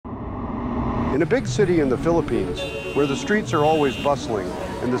In a big city in the Philippines, where the streets are always bustling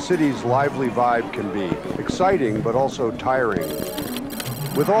and the city's lively vibe can be exciting but also tiring,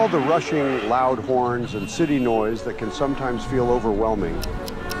 with all the rushing, loud horns and city noise that can sometimes feel overwhelming,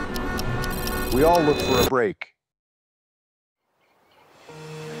 we all look for a break.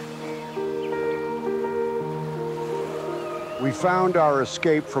 We found our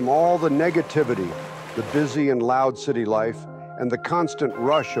escape from all the negativity, the busy and loud city life, and the constant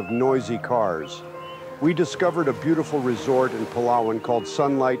rush of noisy cars. We discovered a beautiful resort in Palawan called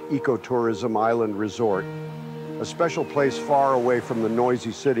Sunlight Ecotourism Island Resort, a special place far away from the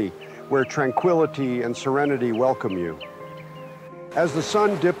noisy city where tranquility and serenity welcome you. As the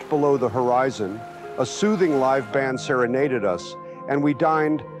sun dipped below the horizon, a soothing live band serenaded us, and we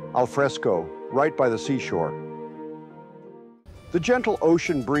dined al fresco right by the seashore. The gentle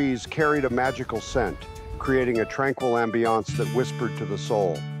ocean breeze carried a magical scent, creating a tranquil ambiance that whispered to the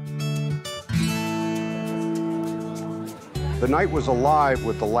soul. The night was alive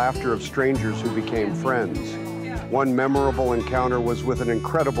with the laughter of strangers who became friends. One memorable encounter was with an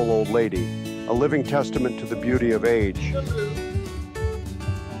incredible old lady, a living testament to the beauty of age.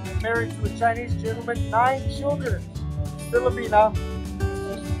 I'm married to a Chinese gentleman, 9 children, Filipina.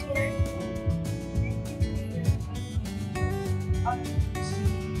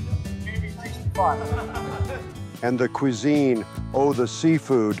 Maybe 65. And the cuisine, oh, the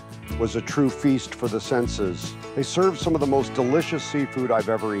seafood, was a true feast for the senses. They served some of the most delicious seafood I've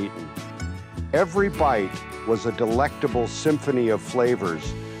ever eaten. Every bite was a delectable symphony of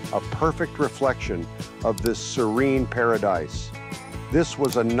flavors, a perfect reflection of this serene paradise. This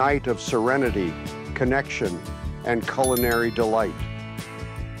was a night of serenity, connection, and culinary delight.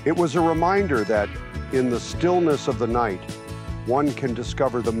 It was a reminder that in the stillness of the night, one can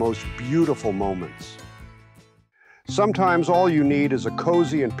discover the most beautiful moments. Sometimes all you need is a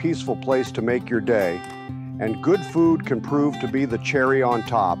cozy and peaceful place to make your day, and good food can prove to be the cherry on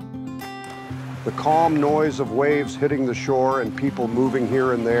top. The calm noise of waves hitting the shore and people moving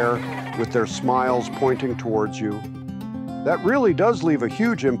here and there with their smiles pointing towards you, that really does leave a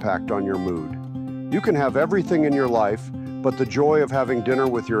huge impact on your mood. You can have everything in your life, but the joy of having dinner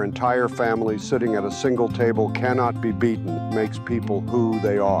with your entire family sitting at a single table cannot be beaten, makes people who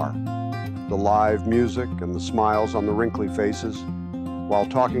they are. The live music and the smiles on the wrinkly faces while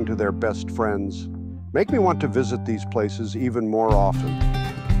talking to their best friends make me want to visit these places even more often.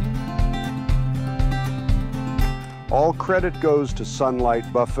 All credit goes to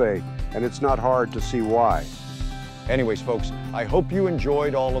Sunlight Buffet, and it's not hard to see why. Anyways, folks, I hope you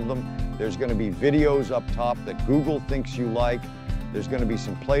enjoyed all of them. There's going to be videos up top that Google thinks you like. There's going to be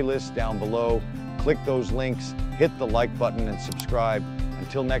some playlists down below. Click those links, hit the like button, and subscribe.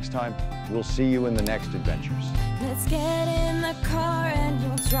 Until next time, we'll see you in the next adventures. Let's get in the car and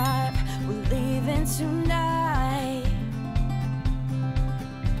you'll drive. We're leaving tonight.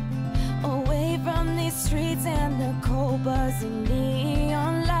 Away from these streets and the cold buzzing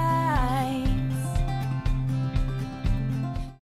neon lights.